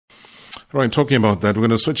Right, talking about that, we're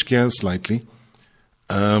going to switch gears slightly.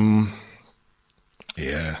 I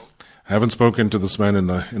haven't spoken to this man in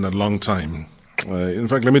a long time. In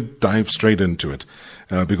fact, let me dive straight into it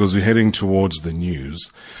because we're heading towards the news.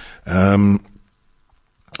 And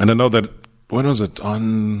I know that, when was it?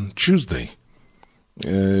 On Tuesday,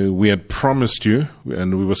 we had promised you,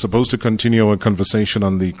 and we were supposed to continue our conversation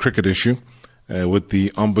on the cricket issue with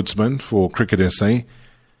the Ombudsman for Cricket SA,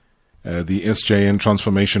 the SJN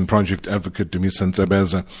Transformation Project advocate, Dumisani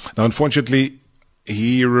Tsebeza. Now, unfortunately,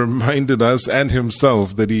 he reminded us and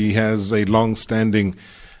himself that he has a long-standing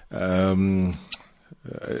agenda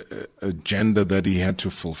that he had to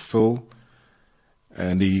fulfill,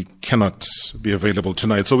 and he cannot be available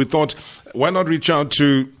tonight. So we thought, why not reach out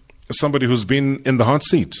to somebody who's been in the hot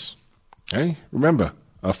seat? Hey, remember,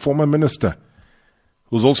 a former minister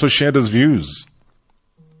who's also shared his views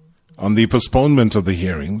on the postponement of the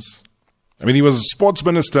hearings. I mean, he was sports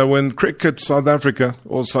minister when cricket South Africa,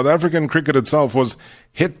 or South African cricket itself, was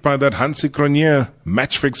hit by that Hansi Cronje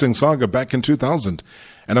match-fixing saga back in 2000.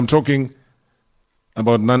 And I'm talking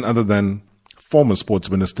about none other than former sports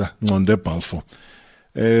minister Ngconde Balfour.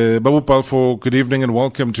 Babu Balfour, good evening and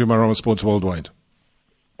welcome to Marawa Sports Worldwide.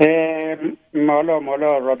 Molo,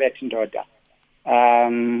 Robert Marawa.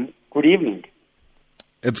 Good evening.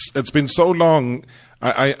 It's been so long.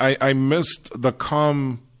 I missed the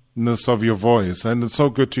calmness of your voice, and it's so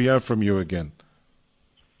good to hear from you again.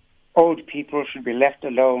 Old people should be left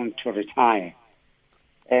alone to retire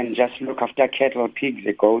and just look after cattle, pigs,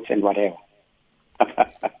 the goats, and whatever.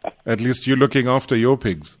 At least you're looking after your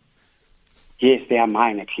pigs. Yes, they are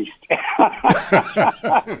mine at least.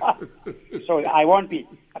 So I won't be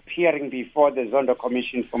appearing before the Zondo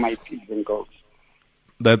Commission for my pigs and goats.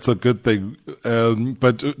 That's a good thing.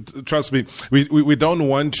 But trust me, we don't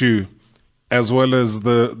want you, as well as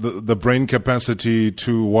the brain capacity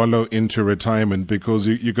to wallow into retirement, because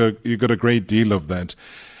you got a great deal of that.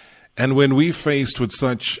 And when we faced with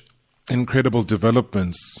such incredible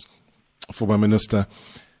developments, former minister,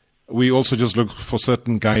 we also just look for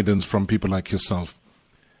certain guidance from people like yourself.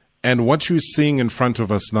 And what you're seeing in front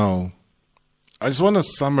of us now, I just want a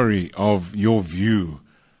summary of your view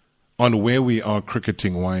on where we are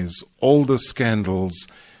cricketing-wise, all the scandals,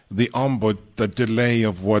 the ombud, the delay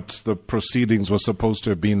of what the proceedings were supposed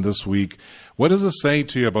to have been this week. What does it say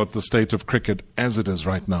to you about the state of cricket as it is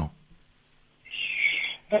right now?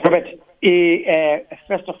 Robert,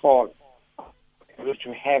 first of all,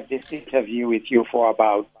 to have this interview with you for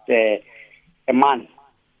about a month,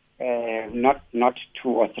 not 2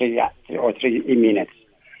 or 3 minutes,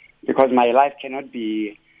 because my life cannot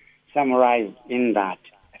be summarized in that,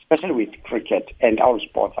 especially with cricket and all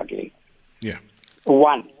sports again. Yeah.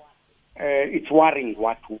 One, it's worrying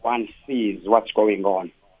what one sees, what's going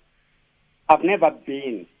on. I've never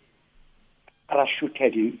been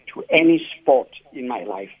parachuted into any sport in my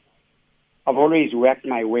life. I've always worked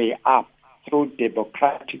my way up through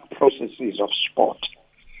democratic processes of sport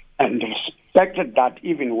and respected that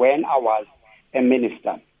even when I was a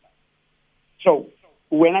minister. So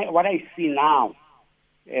what I see now,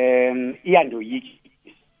 it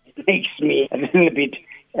makes me a little bit,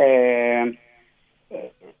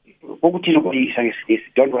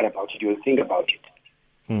 don't worry about it, you'll think about it.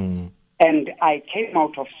 And I came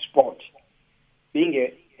out of sport being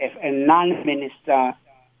a non-minister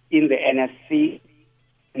in the NSC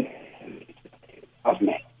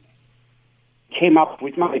government. Came up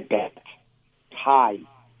with my bet high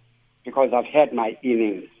because I've had my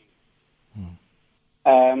innings.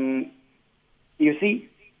 You see,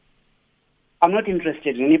 I'm not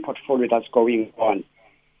interested in any portfolio that's going on.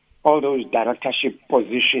 All those directorship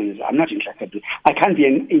positions, I'm not interested in. I can't be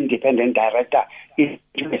an independent director in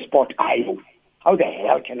a sport I know. How the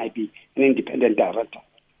hell can I be an independent director?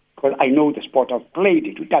 Because I know the sport. I've played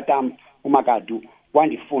it. Utatam Umagadu,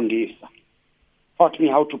 Wandifundisa, taught me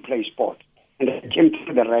how to play sport. And I came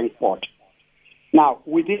to the rank board. Now,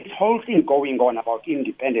 with this whole thing going on about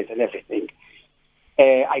independence and everything,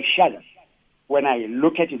 I shudder when I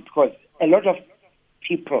look at it, because a lot of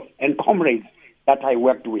people and comrades that I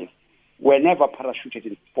worked with were never parachuted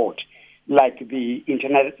in sport, like the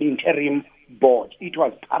interim board. It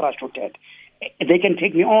was parachuted. They can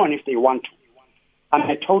take me on if they want to. I'm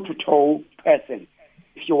a toe-to-toe person.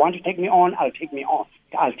 If you want to take me on, I'll take me on.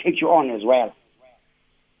 I'll take you on as well.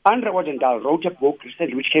 Andre Odendaal wrote a book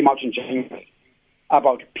recently which came out in January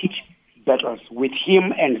about pitch battles with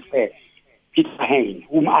him and Peter Hain,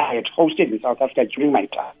 whom I had hosted in South Africa during my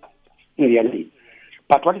time in the NLE.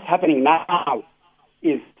 But what is happening now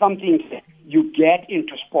is something that you get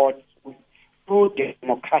into sport through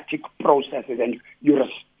democratic processes and you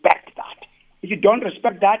respect that. If you don't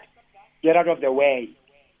respect that, Get out of the way.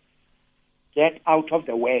 Get out of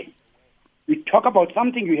the way. We talk about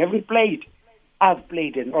something you haven't played. I've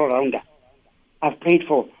played an all-rounder. I've played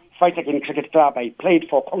for Fight Again Cricket Club. I played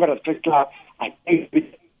for Congress Cricket Club. I played with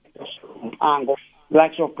Pango,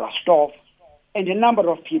 likes of Brastov, and a number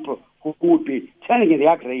of people who would be turning in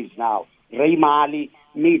their graves now. Ray Mali,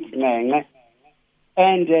 Mead Neng,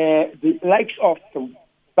 and the likes of the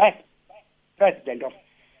best president of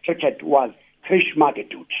cricket was Krish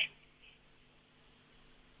Magaduch,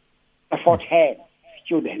 a Fort Hare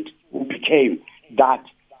student who became that.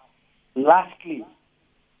 Lastly,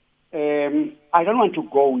 I don't want to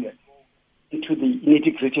go into the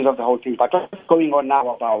nitty-gritties of the whole thing, but what's going on now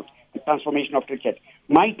about the transformation of cricket?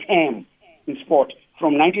 My term in sport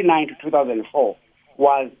from 1999 to 2004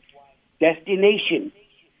 was destination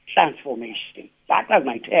transformation. That was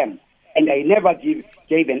my term. And I never gave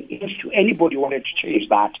an inch to anybody who wanted to change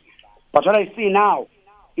that. But what I see now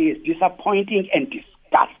is disappointing and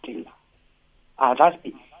disgusting. I'll just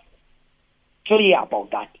be clear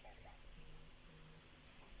about that.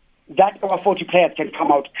 That over 40 players can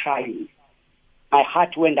come out crying. My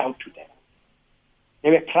heart went out to them.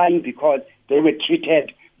 They were crying because they were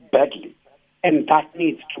treated badly. And that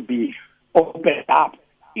needs to be opened up.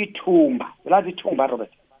 Itumba. That's Itumba,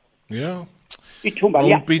 Robert. Yeah. Itumba.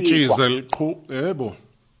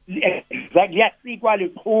 Exactly.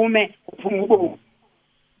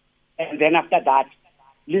 And then after that,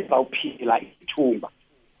 live out like Itumba.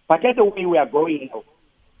 But that's the way we are going now.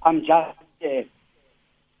 I'm just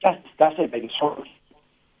disgusted by the story.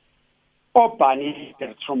 Obani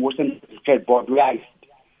from Western Cricket Board, right?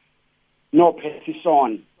 No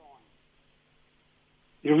precision.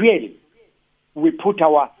 Really, we put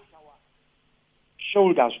our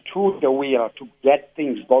shoulders to the wheel to get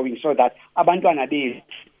things going so that abantwana bethu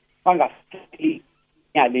bangasali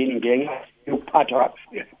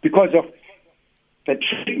because of the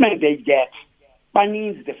treatment they get.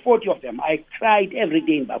 Baninzi, the 40 of them, I cried every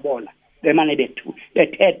day in Babona. The money they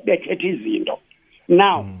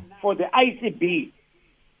Now, for the ICB,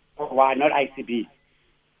 or not ICB,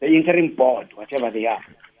 the interim board, whatever they are,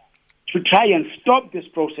 to try and stop this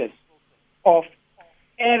process of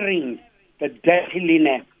airing the dirty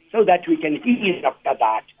linen so that we can heal after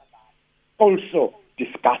that. Also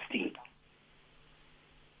disgusting.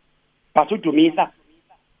 But to Dumisa,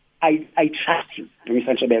 I trust him,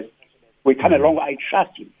 Dumisa Chabez. We come along, I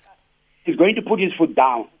trust him. He's going to put his foot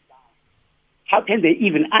down. How can they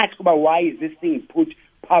even ask about why is this thing put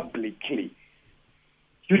publicly?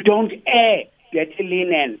 You don't air dirty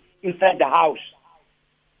linen inside the house.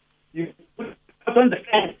 You put it out on the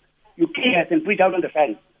fence. You clean it and put it out on the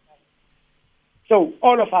fence. So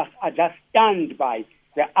all of us are just stunned by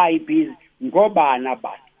the IBs.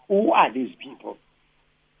 But who are these people?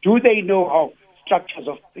 Do they know how structures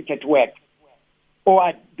of cricket work? Or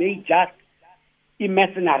are they just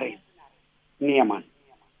mercenaries? Nearman.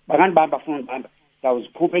 But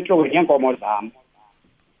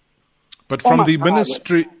from the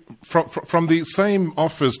ministry, from the same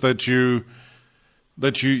office that you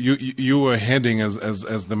were heading as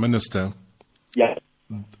the minister, yes,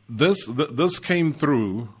 this came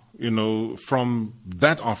through, from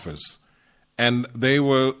that office, and they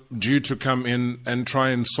were due to come in and try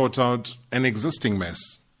and sort out an existing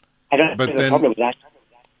mess. I don't have a problem with that.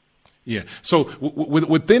 Yeah. So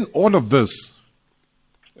within all of this,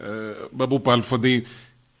 Babupal, for the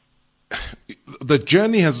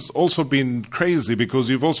journey has also been crazy because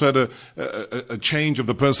you've also had a change of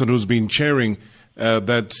the person who's been chairing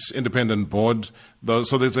that independent board.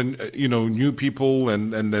 So there's new people,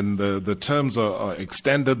 and then the terms are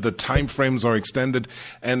extended, the time frames are extended,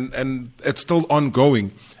 and it's still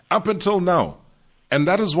ongoing up until now. And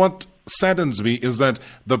that is what saddens me, is that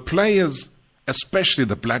the players, especially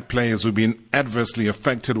the black players who've been adversely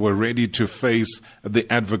affected, were ready to face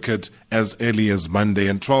the advocate as early as Monday.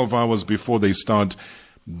 And 12 hours before they start,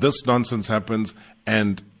 this nonsense happens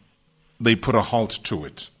and they put a halt to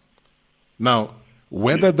it. Now,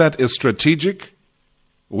 whether that is strategic,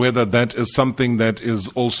 whether that is something that is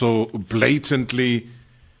also blatantly,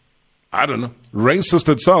 racist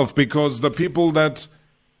itself, because the people that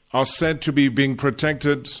are said to be being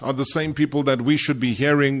protected are the same people that we should be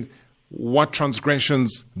hearing what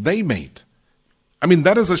transgressions they made. I mean,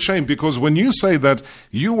 that is a shame, because when you say that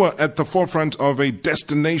you were at the forefront of a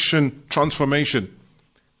destination transformation,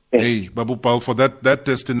 hey, Babu Paul, for that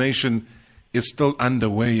destination is still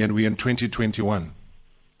underway and we're in 2021.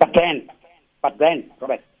 But then,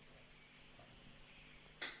 Robert,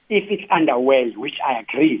 if it's underway, which I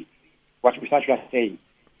agree, what we are saying,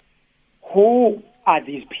 who are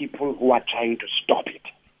these people who are trying to stop it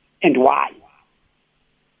and why?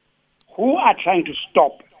 who are trying to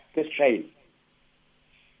stop this train.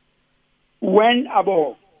 When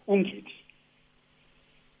Abo Ngconde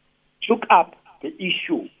took up the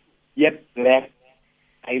issue, yet Black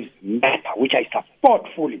Lives Matter, which I support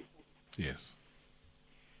fully. Yes.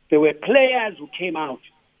 There were players who came out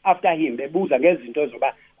after him. They booze against him.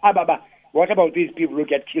 What about these people who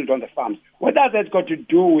get killed on the farms? What has that got to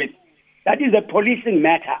do with? That is a policing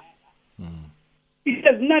matter. It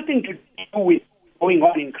has nothing to do with going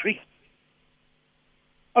on in cricket.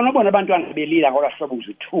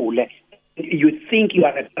 You think you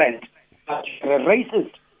are a friend, but you're a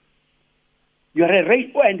racist. You're a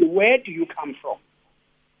racist, and where do you come from?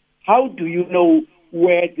 How do you know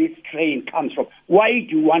where this train comes from? Why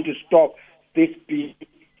do you want to stop this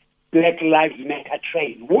Black Lives Matter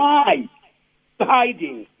train? Why?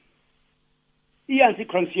 Hiding. Iansi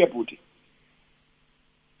Kronsiabuti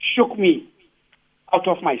shook me out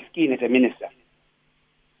of my skin as a minister.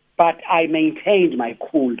 But I maintained my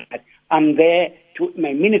cool. That I'm there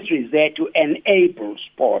my ministry is there to enable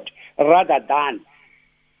sport rather than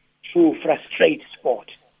to frustrate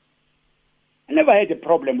sport. I never had a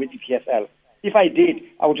problem with the PSL. If I did,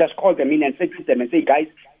 I would just call them in and say to them and say, guys,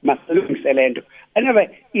 I never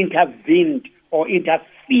intervened or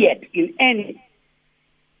interfered in any.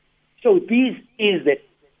 So this is the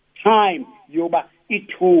time yoba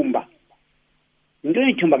itumba.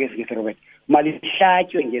 Ngeke itumba ke Robert.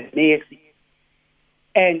 Malishatyo ngesinesi.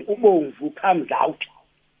 And Ubomvu comes out.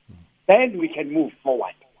 Then we can move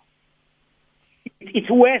forward. It's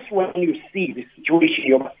worse when you see the situation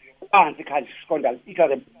yoba. It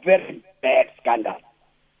was a very bad scandal.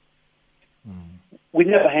 We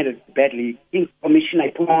never handled it badly. In commission, I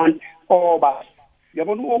put on Ubatoi,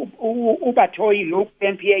 local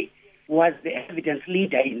MPA was the evidence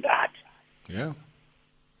leader in that. Yeah.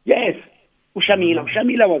 Yes. Ushamila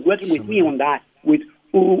was working with me on that, with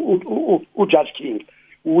Judge King.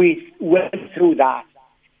 We went through that.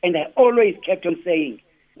 And I always kept on saying,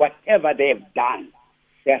 whatever they've done,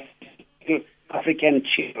 they're still African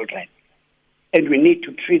children. And we need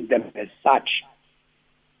to treat them as such.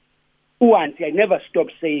 Once I never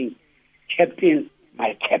stopped saying, Captain,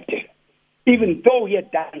 my captain. Even though he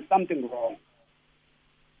had done something wrong.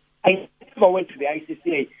 I never went to the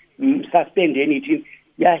ICC, suspend anything.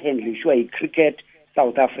 Yeah, Henry, sure, cricket,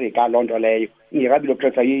 South Africa, London, you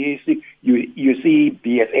see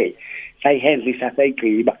BSA. I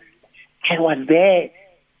was there.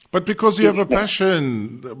 But because you have a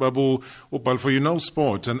passion, Babu Balfour, you know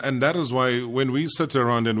sport. And that is why when we sit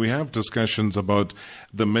around and we have discussions about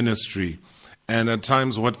the ministry and at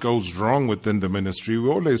times what goes wrong within the ministry, we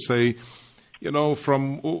always say, you know,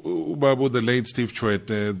 from Babu, the late Steve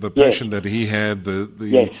Chwete, the passion that he had,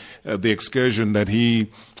 the excursion that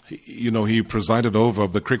he presided over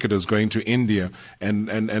of the cricketers going to India,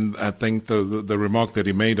 and I think the remark that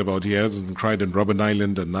he made about he hasn't cried in Robben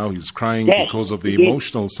Island and now he's crying because of the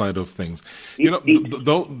emotional side of things.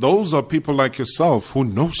 Those are people like yourself who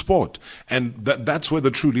know sport, and that's where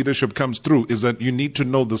the true leadership comes through. Is that you need to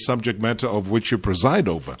know the subject matter of which you preside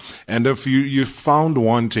over, and if you found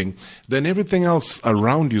wanting, then everything else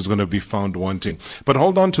around you is going to be found wanting. But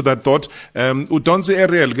hold on to that thought. Udonzi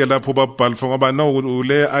Ariel ke lapho Balfour ngoba no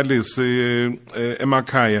ule Alice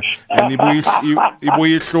emakhaya and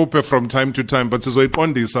ibuye ihluphe from time to time, but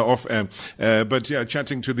sizoyiqondisa off air. But yeah,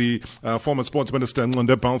 chatting to the former sports minister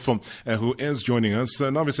Ngconde Balfour, who is joining us,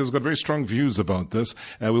 and obviously has got very strong views about this.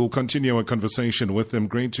 We'll continue our conversation with him.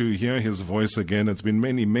 Great to hear his voice again. It's been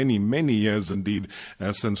many years indeed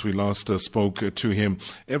since we last spoke to him.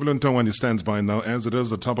 Evelyn Tongwani stands by now as it is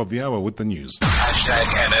the top of the hour with the news.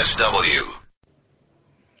 #NSW.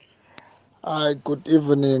 Good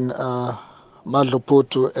evening,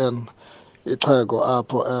 Madloputu and Ichago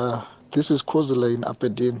Apo. This is Kozile in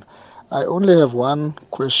Apedin. I only have one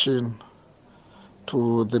question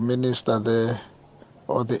to the minister there,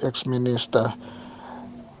 or the ex-minister.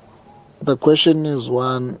 The question is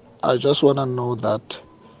one, I just want to know that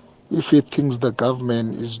if he thinks the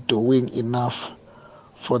government is doing enough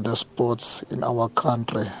for the sports in our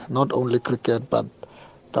country, not only cricket, but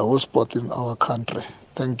the whole sport in our country.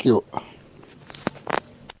 Thank you.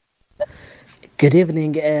 Good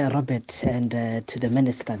evening, Robert, and to the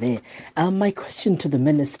minister there. My question to the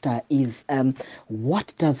minister is,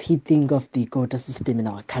 what does he think of the quota system in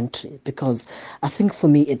our country? Because I think for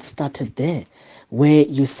me it started there, where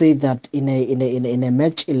you say that in a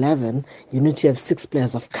match 11, you need to have 6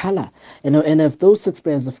 players of color, and of those 6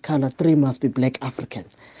 players of color, 3 must be Black African.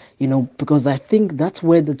 Because I think that's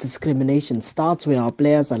where the discrimination starts, where our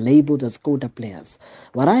players are labeled as quota players.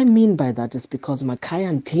 What I mean by that is because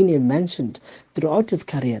Makhaya Ntini mentioned throughout his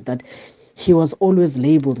career that he was always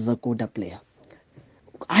labeled as a quota player.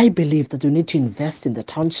 I believe that we need to invest in the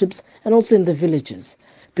townships and also in the villages,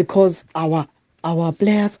 because our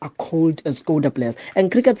players are called as quota players.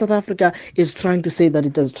 And Cricket South Africa is trying to say that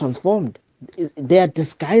it has transformed. They are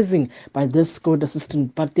disguising by this quota system,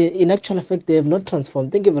 but in actual effect, they have not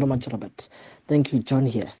transformed. Thank you very much, Robert. Thank you, John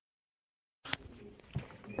here.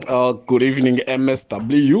 Good evening,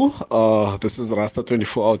 MSW. This is Rasta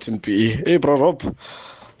 24 out in PE. Hey, bro Rob.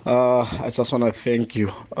 I just want to thank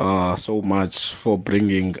you so much for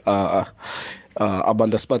bringing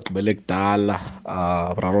abantu asibagqibele kudala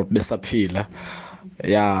bro Rob besaphila.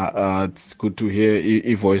 Yeah, it's good to hear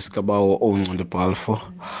a voice kabawo Ngconde Balfour.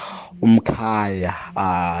 Umkhaya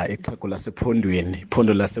ixhego lasephondweni,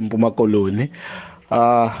 iphondo laseMpuma Koloni.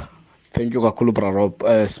 Thank you kakhulu bro Rob.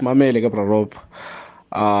 Simamele ke bro Rob.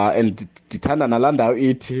 And ndithanda nalandawo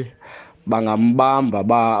ithi bangambamba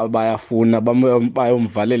bayafuna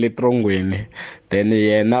bayomvalela etrongweni, then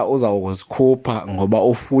yena uzawuzikhupha ngoba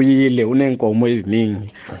ufuyile, uneenkomo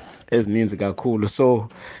ezininzi kakhulu, so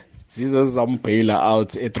zizo zizambhaila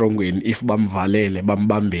out etrongweni if bamvalele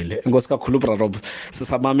bambambile. Enkosi kakhulu bra Rob,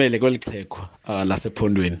 sisamamele kweli xhego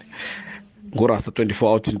lasephondweni. Ngurasta 24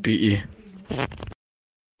 out in PE.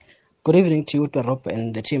 Good evening to you, Rob,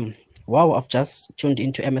 and the team. Wow, I've just tuned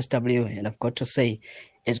into MSW, and I've got to say,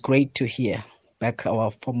 it's great to hear back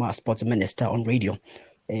our former sports minister on radio.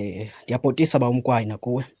 I've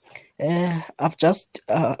just,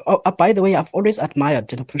 by the way, I've always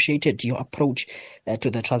admired and appreciated your approach to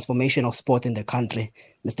the transformation of sport in the country,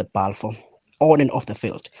 Mr. Balfour, on and off the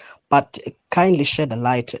field. But kindly shed the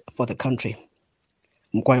light for the country.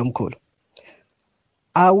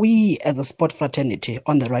 Are we, as a sport fraternity,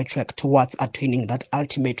 on the right track towards attaining that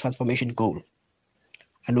ultimate transformation goal?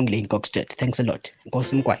 Alungile Ngconde. Thanks a lot.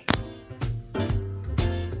 Nkosi Mkwai.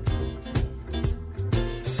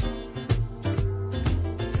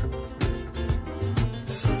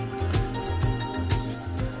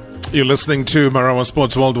 You're listening to Marawa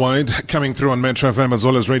Sports Worldwide, coming through on Metro FM as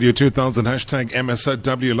well as Radio 2000, hashtag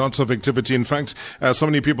MSW. Lots of activity. In fact, so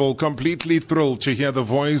many people completely thrilled to hear the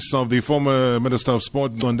voice of the former Minister of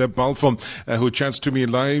Sport, Ngconde Balfour, who chats to me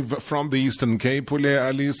live from the Eastern Cape. Pule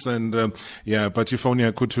Alice and,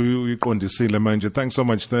 Patifonia Kutu Ngconde manje. Thanks so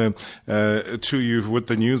much there to you with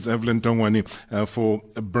the news. Evelyn Tongwani for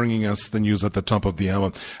bringing us the news at the top of the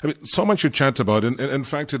hour. I mean, so much to chat about. And in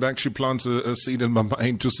fact, it actually plants a seed in my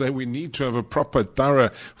mind to say we need to have a proper,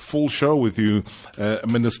 thorough, full show with you,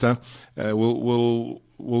 Minister.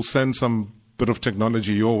 We'll send some bit of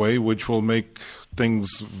technology your way, which will make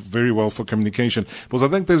things very well for communication. Because I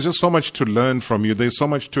think there's just so much to learn from you. There's so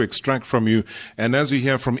much to extract from you. And as you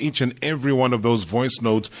hear from each and every one of those voice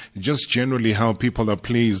notes, just generally how people are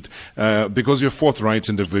pleased, because you're a forthright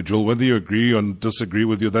individual. Whether you agree or disagree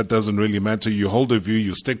with you, that doesn't really matter. You hold a view,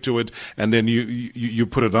 you stick to it, and then you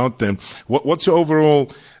put it out there. What's your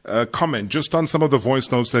overall comment just on some of the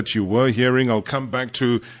voice notes that you were hearing? I'll come back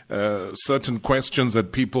to certain questions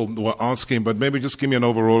that people were asking, but maybe just give me an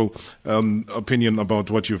overall opinion about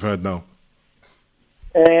what you've heard now.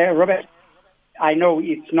 Robert, I know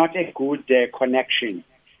it's not a good connection.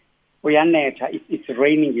 It's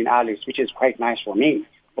raining in Alice, which is quite nice for me,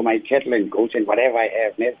 for my cattle and goats and whatever I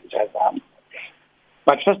have.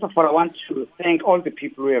 But first of all, I want to thank all the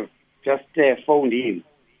people who have just phoned in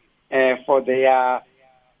for their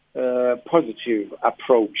positive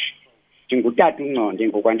approach. Minister,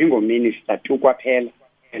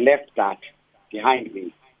 I left that behind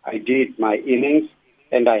me. I did my innings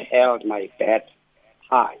and I held my bat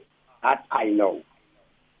high. That I know.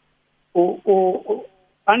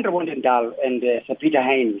 Andre Wondendal and Sir Peter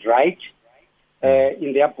Haynes, right,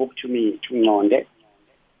 in their book to me, to Ngconde,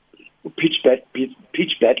 pitch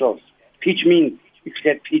battles. Pitch means you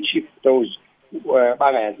get pitch if those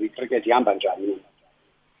cricket yambanjani.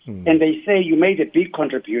 And they say you made a big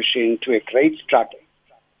contribution to a great struggle.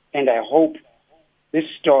 And I hope this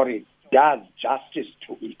story does justice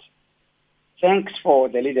to it. Thanks for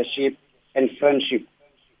the leadership and friendship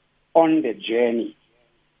on the journey.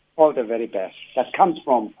 All the very best. That comes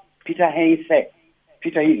from Peter Haynes,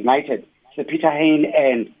 Peter Haynes United, so Peter Haynes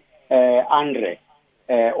and Andre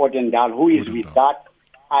Odendal, who is with that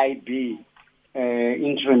IB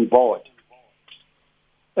interim board.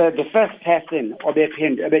 The first person,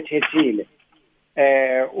 obethethile,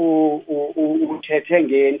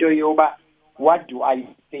 what do I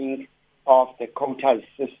think of the quotas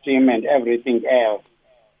system and everything else?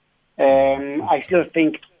 I still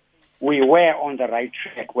think we were on the right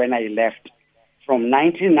track when I left from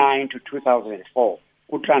 1999 to 2004.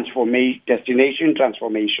 Destination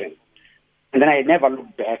transformation. And then I never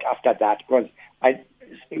looked back after that because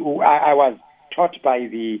I was taught by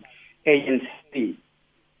the ANC.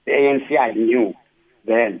 The ANC I knew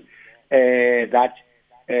then that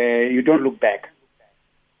you don't look back.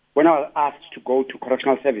 When I was asked to go to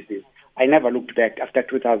correctional services, I never looked back after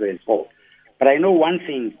 2004. But I know one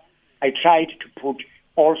thing, I tried to put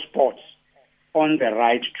all sports on the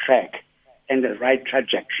right track and the right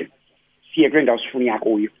trajectory.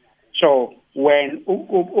 So when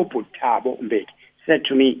Thabo Mbeki said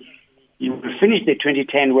to me, you will finish the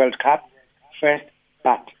 2010 World Cup first,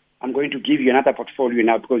 but I'm going to give you another portfolio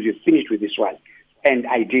now because you finished with this one. And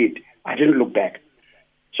I did. I didn't look back.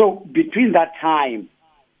 So between that time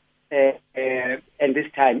and this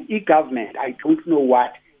time, e-government, I don't know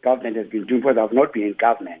what government has been doing because I've not been in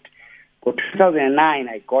government. But 2009,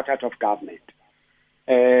 I got out of government.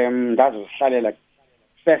 That was like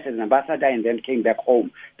first as an ambassador and then came back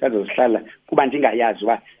home. That was kuba ndingayazi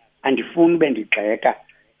uba andifuni ube ndigxeka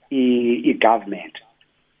i-government.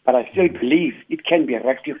 But I still believe it can be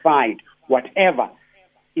rectified. Whatever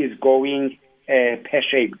is going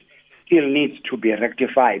pear-shaped still needs to be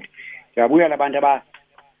rectified. But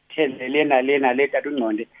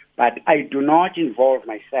I do not involve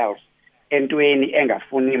myself entweni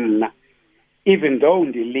engafuni mna. Even though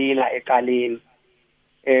ndilila ekaleni,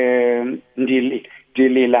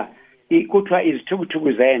 ndilila kuthiwa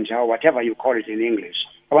izithukuthuku zenja, or whatever you call it in English.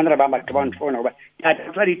 Abantwana bam baxabandifona uba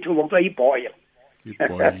kuthiwa ithumba, kuthiwa yiboil.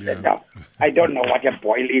 No, I don't know what a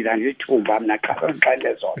boil is, and ithumba mna xa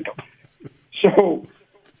lezo nto. So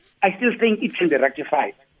I still think it can be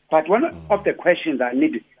rectified. But one of the questions I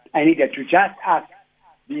needed to just ask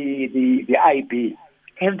the IB,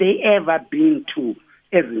 have they ever been to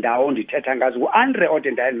ezindawo ndithetha ngazo? Andre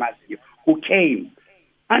Odendayo, who came.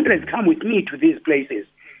 Andre has come with me to these places,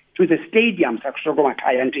 to the stadium,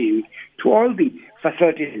 to all the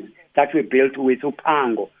facilities that were built with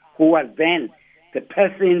Upango, who was then the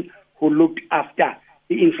person who looked after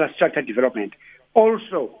the infrastructure development.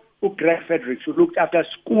 Also, Greg Fredericks, who looked after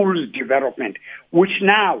schools development, which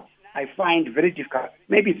now I find very difficult.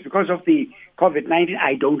 Maybe it's because of the COVID-19.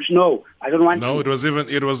 I don't know. I don't want. No, it was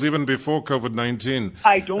even before COVID-19.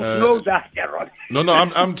 I don't know that, Gerald. No.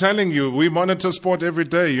 I'm telling you, we monitor sport every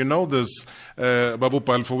day. You know this, Babu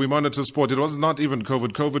Balfour. We monitor sport. It was not even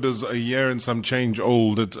COVID. COVID is a year and some change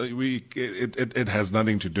old. It has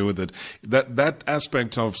nothing to do with it. That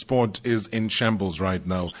aspect of sport is in shambles right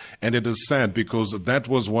now, and it is sad because that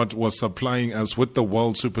was what was supplying us with the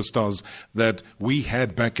world superstars that we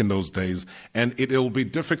had back in those days, and it'll be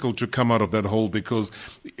difficult to come out of that hole because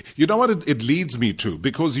you know what it leads me to,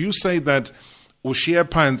 because you say that Ushiya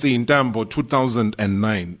Phansi in Tambo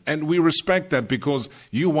 2009, and we respect that because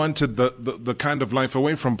you wanted the kind of life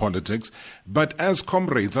away from politics. But as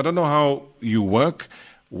comrades, I don't know how you work,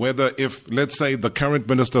 whether if, let's say, the current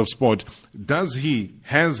Minister of Sport, will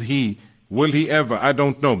he ever, I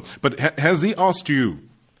don't know, but has he asked you,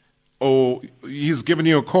 or he's given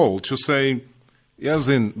you a call to say,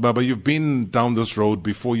 Yazin, Baba, you've been down this road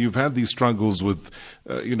before. You've had these struggles with,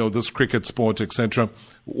 this cricket sport, etc.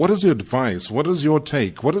 What is your advice? What is your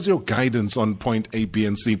take? What is your guidance on point A, B,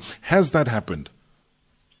 and C? Has that happened?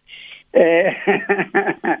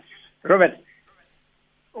 Robert,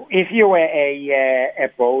 if you were a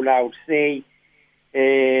bowler, I would say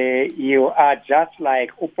you are just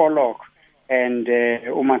like Upolok and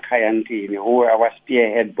Umakayantini, who were our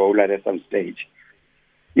spearhead bowler at some stage.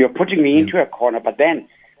 You're putting me into a corner, but then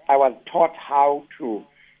I was taught how to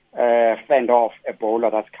fend off a bowler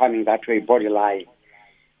that's coming that way, body line.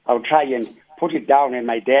 I would try and put it down, and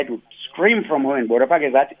my dad would scream from home, but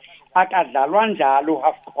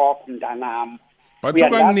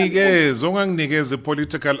unganginikezi a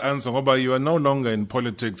political answer ngoba you are no longer in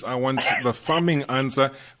politics. I want the farming answer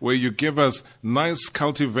where you give us nice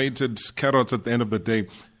cultivated carrots at the end of the day.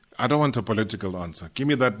 I don't want a political answer. Give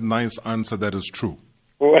me that nice answer that is true.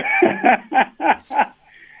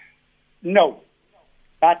 No,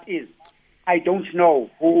 that is, I don't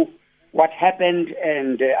know what happened,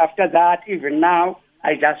 and after that, even now,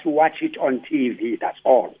 I just watch it on TV. That's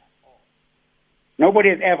all. Nobody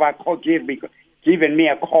has ever given me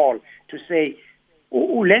a call to say,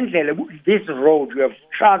 this road you have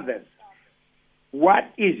traveled, what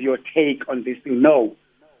is your take on this thing? No.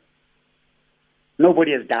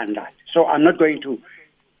 Nobody has done that. So I'm not going to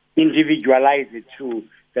individualize it to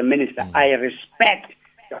the minister. I respect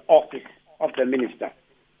the office of the minister.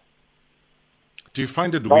 Do you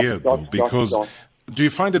find it weird, though? Do you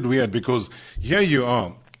find it weird? Because here you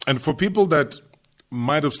are, and for people that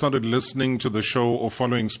might have started listening to the show or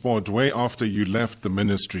following sport way after you left the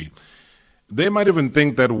ministry, they might even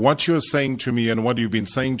think that what you're saying to me and what you've been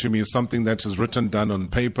saying to me is something that is written down on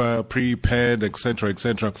paper, prepared, etc.,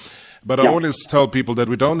 etc. But I always tell people that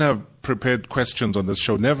we don't have prepared questions on this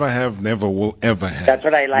show. Never have, never will, ever have. That's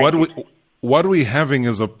what I like. What we're having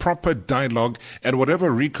is a proper dialogue, and whatever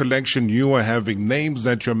recollection you are having, names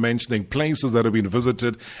that you're mentioning, places that have been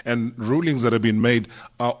visited, and rulings that have been made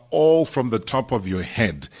are all from the top of your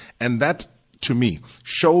head. And that, to me,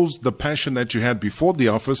 shows the passion that you had before the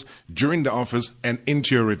office, during the office, and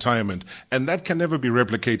into your retirement. And that can never be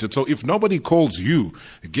replicated. So if nobody calls you,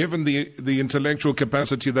 given the intellectual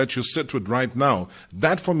capacity that you sit with right now,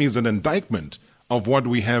 that for me is an indictment of what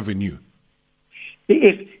we have in you.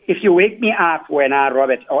 If you wake me up when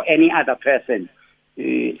Robert or any other person,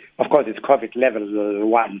 of course it's COVID level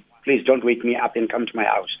 1, please don't wake me up and come to my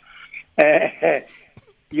house.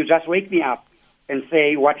 You just wake me up and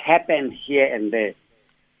say what happened here and there.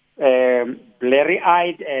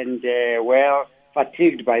 Blurry-eyed and,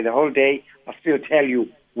 fatigued by the whole day, I'll still tell you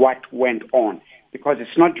what went on. Because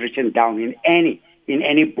it's not written down in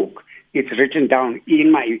any book. It's written down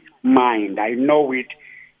in my mind. I know it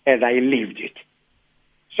as I lived it.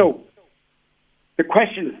 So, the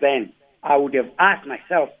questions then, I would have asked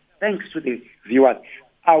myself, thanks to the viewers,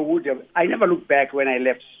 I never looked back when I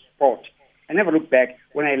left sport. I never looked back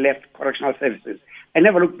when I left correctional services. I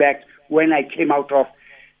never looked back when I came out of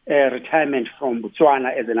retirement from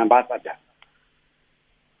Botswana as an ambassador.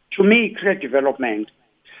 To me, career development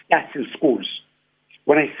starts in schools.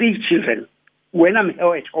 When I see children, when I'm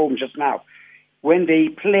here at home just now, when they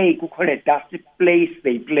play, we call it dusty place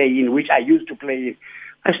they play in, which I used to play in,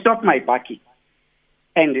 I stop my bucket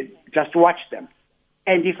and just watch them.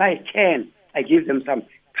 And if I can, I give them some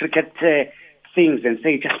cricket things and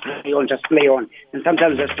say, just play on. And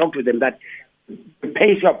sometimes I talk to them that the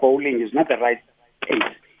pace you're bowling is not the right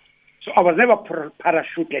pace. So I was never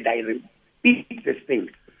parachuted. I repeat this thing.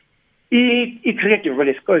 It created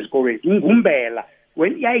a score is going.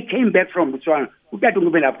 When I came back from Botswana,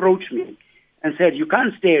 Ngumbela approached me and said, you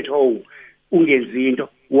can't stay at home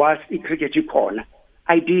whilst the cricket corner.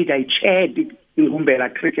 I did. I chaired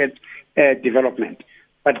Ngumbela cricket development.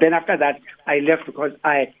 But then after that, I left because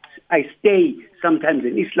I stay sometimes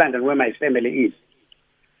in East London where my family is.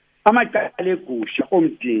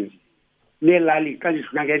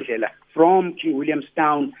 From King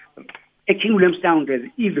Williamstown. King Williamstown, there's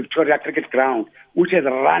Victoria Cricket Ground, which has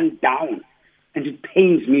run down. And it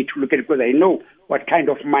pains me to look at it because I know what kind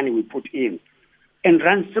of money we put in. And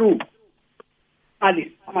run through. I'm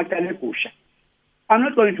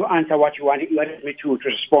not going to answer what you wanted me to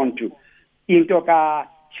respond to. Intoka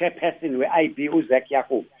chairperson where I be Uzak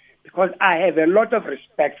Yako. Because I have a lot of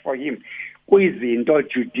respect for him, who is into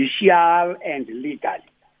judicial and legal.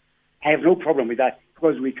 I have no problem with that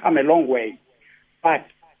because we come a long way. But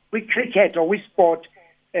with cricket or with sport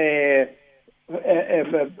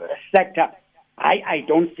sector, I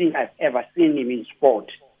don't think I've ever seen him in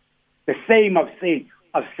sport. The same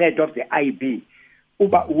I've said of the IB.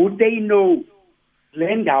 But would they know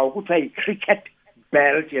Lendau who play cricket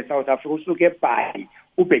belt in South Africa by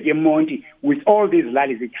Ngconde with all these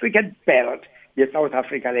ladies, the cricket belt in South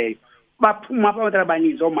Africa there. But you'll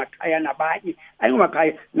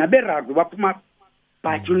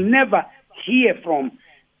never hear from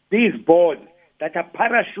these boards that are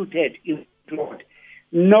parachuted in Lord,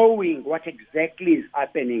 knowing what exactly is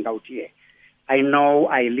happening out here. I know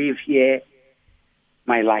I live here,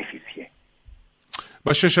 my life is here.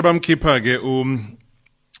 Basheshe bamkhipha-ke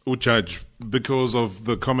judge because of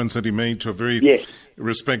the comments that he made to a very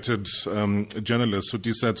respected journalist,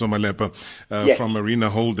 Utisetso Malepa from Arena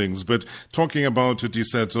Holdings. But talking about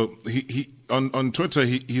Utisetso, he on Twitter,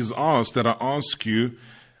 he's asked that I ask you,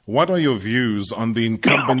 what are your views on the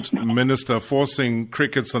incumbent minister forcing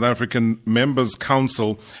Cricket South African Members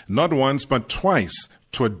Council not once but twice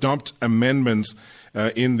to adopt amendments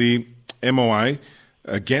in the MOI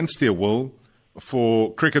against their will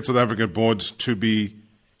for Cricket South Africa board to be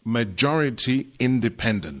majority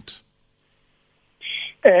independent?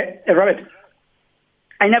 Robert,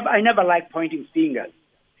 I never liked pointing fingers.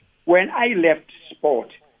 When I left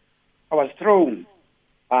sport, I was thrown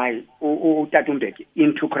by Tatumbeki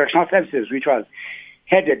into correctional services, which was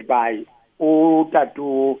headed by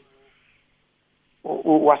Tatu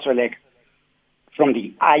Wasolek from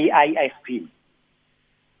the IIFP,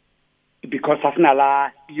 because of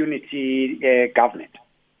Nala unity government.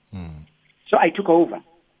 So I took over.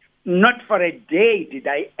 Not for a day did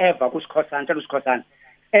I ever,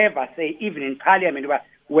 ever say, even in parliament,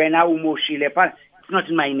 when I it's not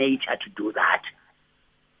in my nature to do that.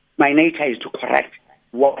 My nature is to correct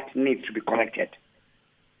what needs to be corrected.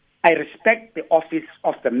 I respect the office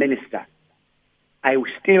of the minister, I will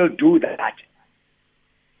still do that.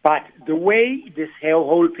 But the way this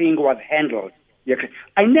whole thing was handled,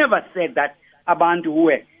 I never said that abantu who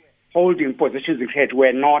were holding positions in head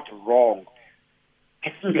were not wrong. I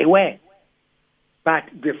think they were. But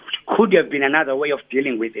there could have been another way of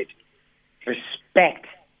dealing with it. Respect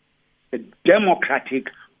the democratic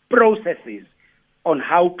processes on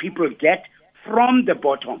how people get from the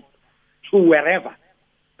bottom to wherever.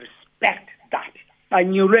 Respect that.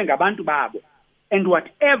 And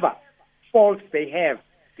whatever faults they have,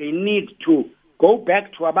 they need to go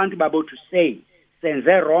back to abantu babo to say, senze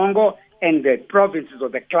rongo, and the provinces or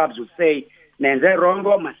the clubs would say, nenze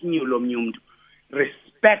rongo, masinyulo mnyumdu.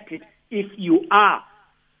 Respect it if you are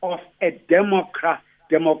of a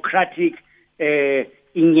democratic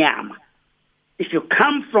inyama. If you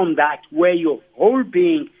come from that where your whole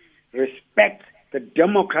being respects the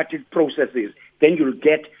democratic processes, then you'll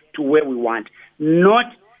get to where we want.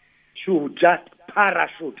 Not to just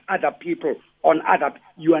parachute other people on other.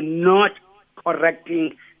 You are not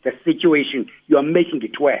correcting the situation. You are making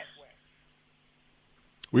it worse.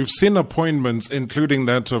 We've seen appointments, including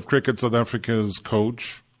that of Cricket South Africa's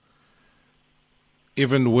coach,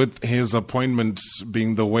 even with his appointment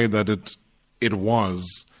being the way that it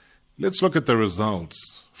was. Let's look at the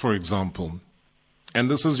results, for example. And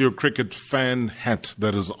this is your cricket fan hat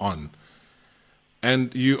that is on.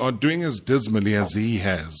 And you are doing as dismally as he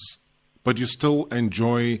has, but you still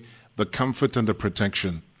enjoy the comfort and the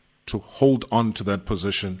protection to hold on to that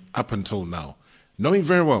position up until now, knowing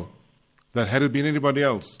very well that had it been anybody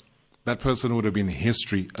else, that person would have been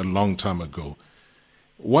history a long time ago.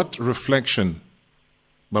 What reflection,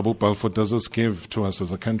 Babu Balfour, does this give to us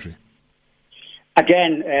as a country?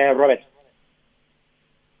 Again, Robert,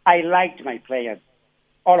 I liked my players,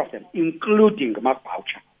 all of them, including Mark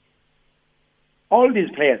Boucher. All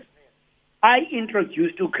these players. I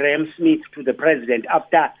introduced to Graham Smith to the president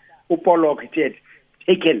after Upolok had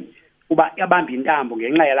taken Abambindambo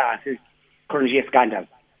scandal.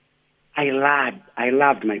 I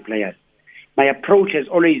loved my players. My approach has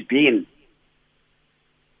always been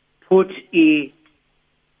put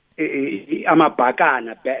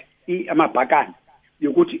amabhakana.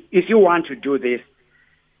 If you want to do this,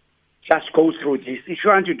 just go through this. If you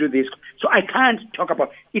want to do this, so I can't talk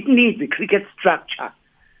about it. Needs the cricket structure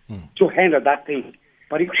to handle that thing.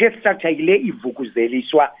 But the cricket structure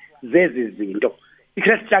the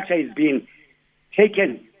cricket structure is being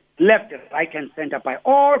taken left, right, and center by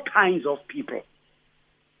all kinds of people.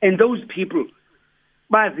 And those people,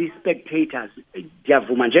 the spectators,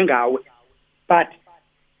 but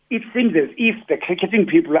it seems as if the cricketing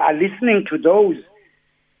people are listening to those.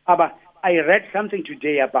 I read something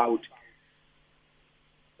today about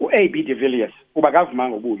A.B. de Villiers,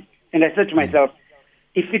 and I said to myself,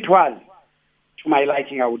 if it was to my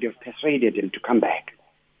liking, I would have persuaded him to come back.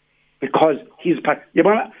 Because he's part,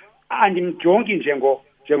 and him joking njengoba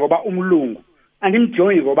umlungu, and him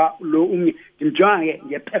joking ngoba him joking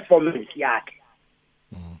the performance yake.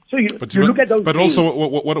 So you look at those. But things. Also,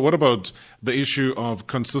 what about the issue of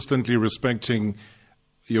consistently respecting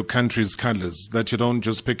your country's colours, that you don't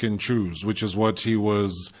just pick and choose, which is what he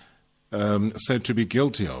was said to be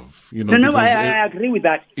guilty of? No, I agree with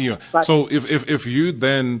that. Yeah. So if you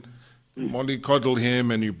then mollycoddle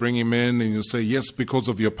him and you bring him in and you say, yes, because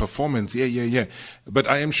of your performance, yeah. But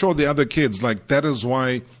I am sure the other kids, that is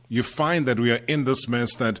why you find that we are in this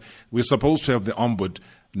mess, that we're supposed to have the ombud,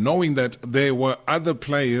 knowing that there were other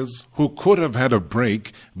players who could have had a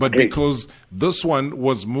break, but because this one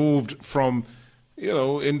was moved from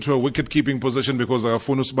into a wicket-keeping position because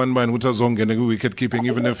Funus Banba and Utazong wicket-keeping,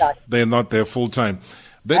 even if they're not there full-time.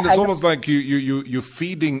 Then it's almost like you're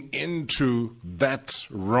feeding into that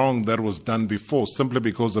wrong that was done before, simply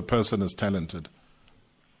because the person is talented.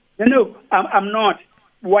 No, I'm not.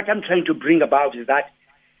 What I'm trying to bring about is that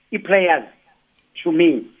the players, to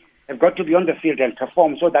me, have got to be on the field and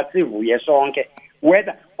perform so that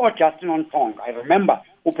whether or Justin Ontong. I remember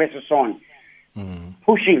Upeso Song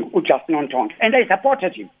pushing Justin Ontong, and I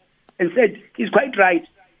supported him and said he's quite right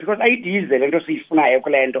because I did the lento sifunayo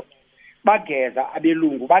kulento bageza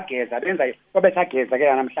abelungu bageza benza babesageza ke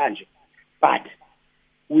namhlanje. But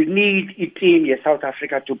we need a team in South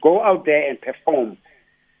Africa to go out there and perform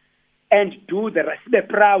and do the rest. Be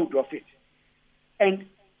proud of it. And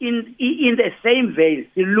in the same vein,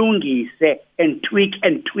 silungise and tweak,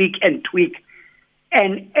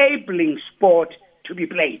 enabling sport to be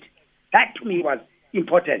played. That to me was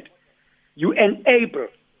important. You enable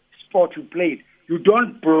sport to be played. You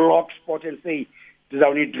don't block sport and say, what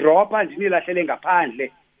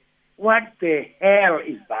the hell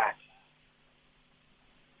is that?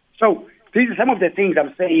 So these are some of the things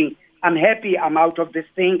I'm saying I'm happy I'm out of this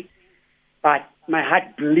thing, but my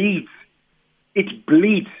heart bleeds. It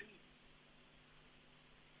bleeds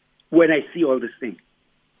when I see all this thing.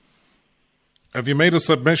 Have you made a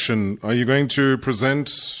submission? Are you going to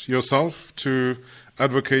present yourself to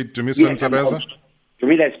Advocate Dumisa Ntabeza?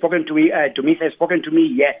 Dumisa has spoken to me. Dumisa has spoken to me,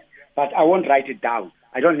 yes, but I won't write it down.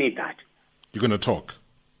 I don't need that. You're going to talk?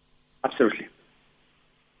 Absolutely.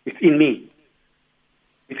 It's in me.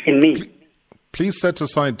 It's in me. Please set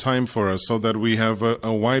aside time for us so that we have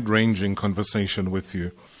a wide-ranging conversation with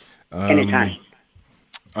you. Anytime.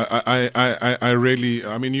 I really,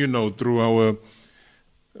 I mean, you know, through our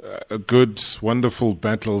good, wonderful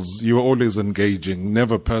battles, you are always engaging,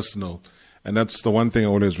 never personal. And that's the one thing I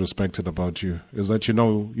always respected about you, is that you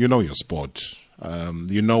know your sport.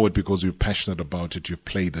 You know it because you're passionate about it, you've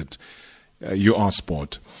played it. You are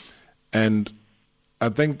sport. And I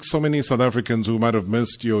think so many South Africans who might have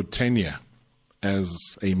missed your tenure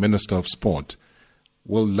as a Minister of Sport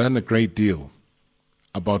will learn a great deal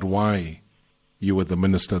about why you were the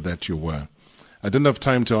minister that you were. I didn't have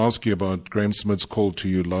time to ask you about Graham Smith's call to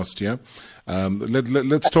you last year.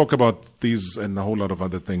 Let's talk about these and a whole lot of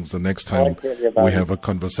other things the next time we have a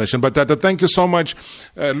conversation. But Tata, thank you so much.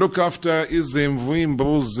 Look after izimvu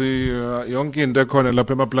imbuzi yonke into ekhona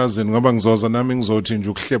lapha emaplazini ngoba ngizoza nami ngizothi nje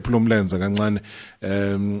ukuhlephula umlenze kancane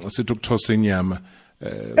sithi ukuthosa inyama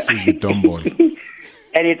sidle idombolo.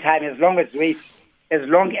 Anytime, as long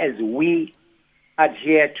as we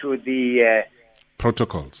adhere to the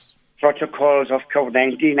protocols of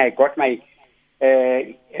COVID-19. I got my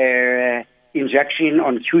injection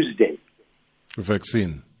on Tuesday.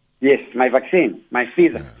 Vaccine? Yes, my vaccine, my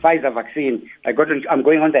Pfizer vaccine. I'm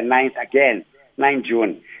going on the 9th again, 9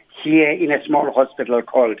 June, here in a small hospital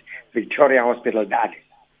called Victoria Hospital, Dallas.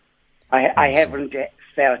 I haven't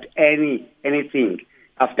felt anything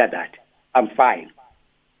after that. I'm fine.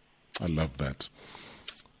 I love that.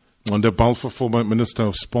 Ngconde Balfour, former Minister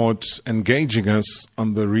of Sport, engaging us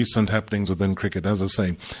on the recent happenings within cricket. As I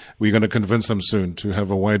say, we're going to convince him soon to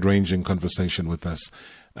have a wide-ranging conversation with us.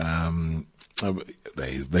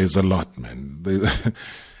 There's a lot, man.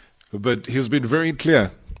 But he's been very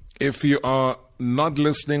clear. If you are not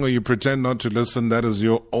listening or you pretend not to listen, that is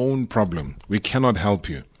your own problem. We cannot help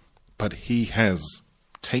you. But he has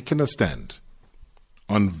taken a stand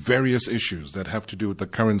on various issues that have to do with the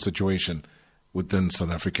current situation within South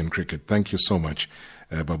African cricket. Thank you so much,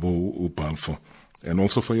 Babu Balfour, and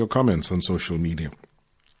also for your comments on social media.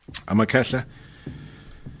 Amakasha.